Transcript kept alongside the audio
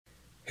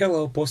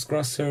Hello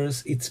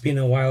Postcrossers, it's been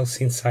a while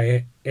since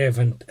I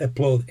haven't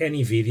uploaded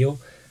any video,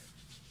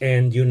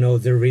 and you know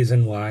the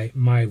reason why.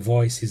 My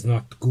voice is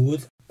not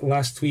good.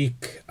 Last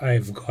week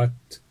I've got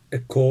a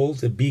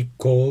cold, a big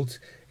cold,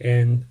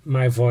 and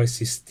my voice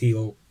is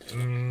still...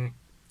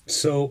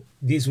 So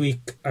this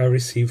week I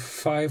received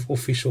 5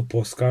 official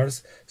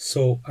postcards,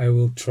 so I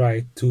will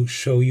try to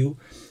show you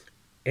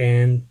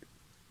and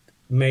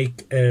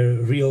make a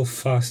real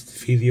fast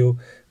video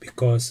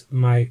because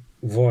my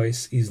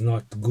voice is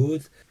not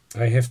good.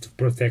 I have to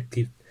protect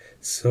it.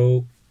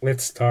 So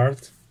let's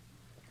start,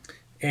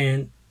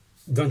 and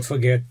don't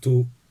forget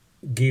to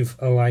give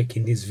a like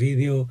in this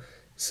video,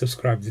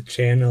 subscribe the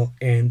channel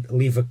and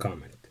leave a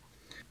comment.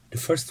 The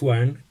first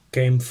one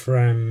came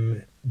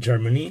from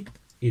Germany.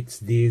 It's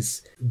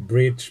this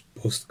bridge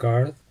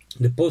postcard.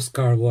 The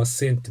postcard was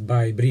sent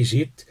by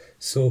Brigitte,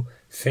 so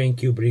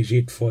thank you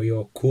Brigitte for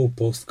your cool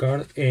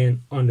postcard.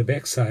 And on the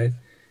back side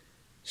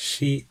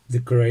she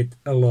decorated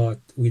a lot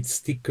with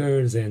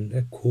stickers and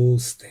a cool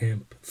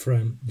stamp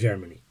from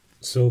Germany.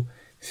 So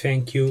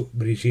thank you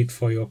Brigitte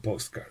for your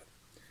postcard.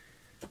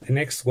 The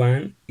next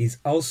one is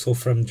also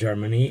from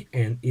Germany,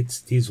 and it's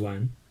this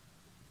one.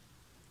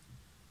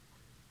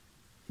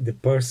 The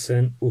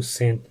person who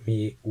sent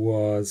me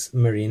was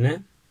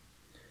Marina,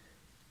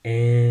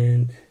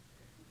 and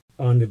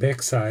on the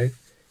back side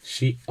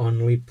she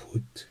only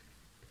put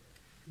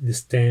the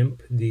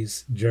stamp,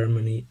 this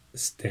Germany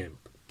stamp.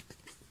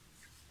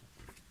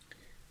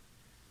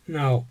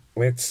 Now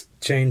let's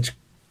change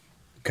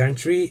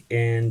country,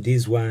 and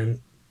this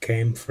one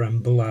came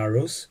from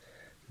Belarus.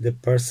 The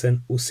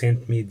person who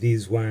sent me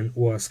this one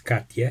was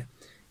Katia,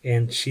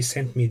 and she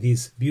sent me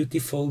this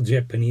beautiful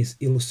Japanese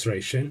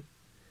illustration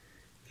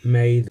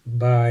made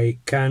by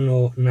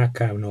Kano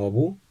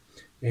Nakanobu,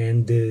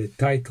 and the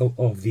title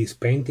of this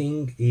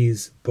painting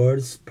is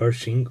Birds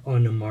Perching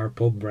on a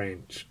Marble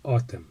Branch,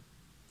 Autumn.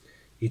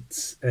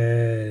 It's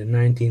a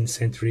 19th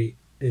century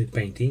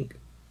painting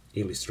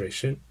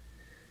illustration.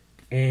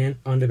 And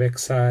on the back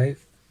side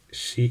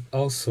she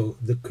also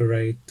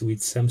decorated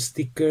with some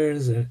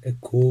stickers, a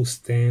cool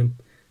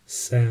stamp,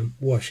 some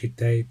washi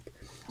tape.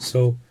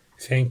 So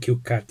thank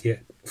you Katia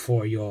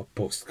for your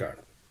postcard.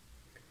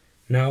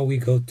 Now we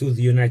go to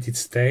the United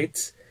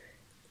States,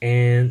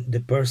 and the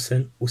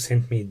person who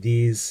sent me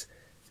this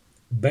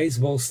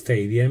baseball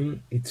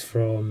stadium, it's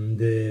from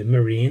the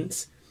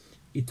Marines.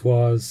 It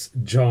was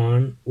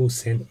John who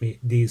sent me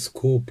this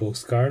cool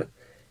postcard,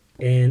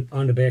 and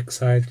on the back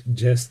side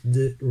just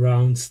the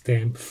round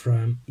stamp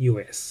from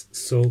US.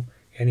 So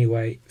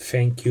anyway,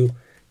 thank you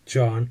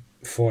John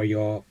for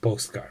your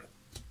postcard.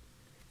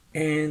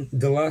 And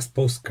the last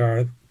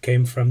postcard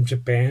came from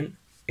Japan,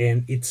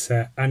 and it's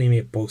an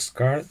anime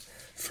postcard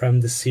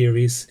from the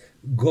series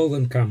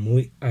Golden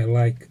Kamuy. I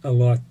like a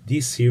lot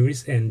this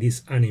series and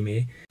this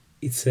anime.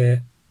 It's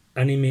a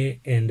anime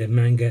and a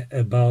manga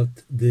about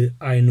the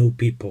Ainu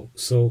people.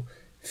 So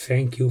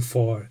thank you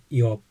for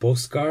your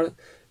postcard.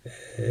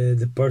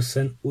 The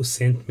person who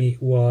sent me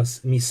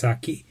was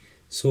Misaki.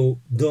 So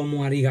domo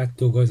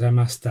arigatou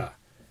gozaimashita.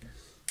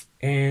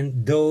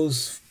 And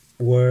those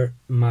were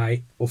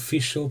my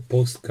official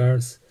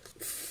postcards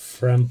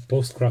from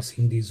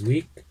Postcrossing this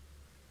week.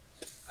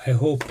 I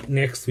hope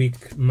next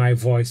week my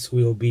voice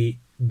will be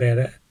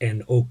better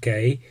and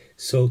okay.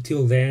 So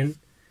till then,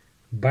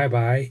 bye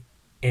bye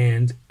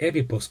and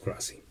happy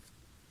postcrossing.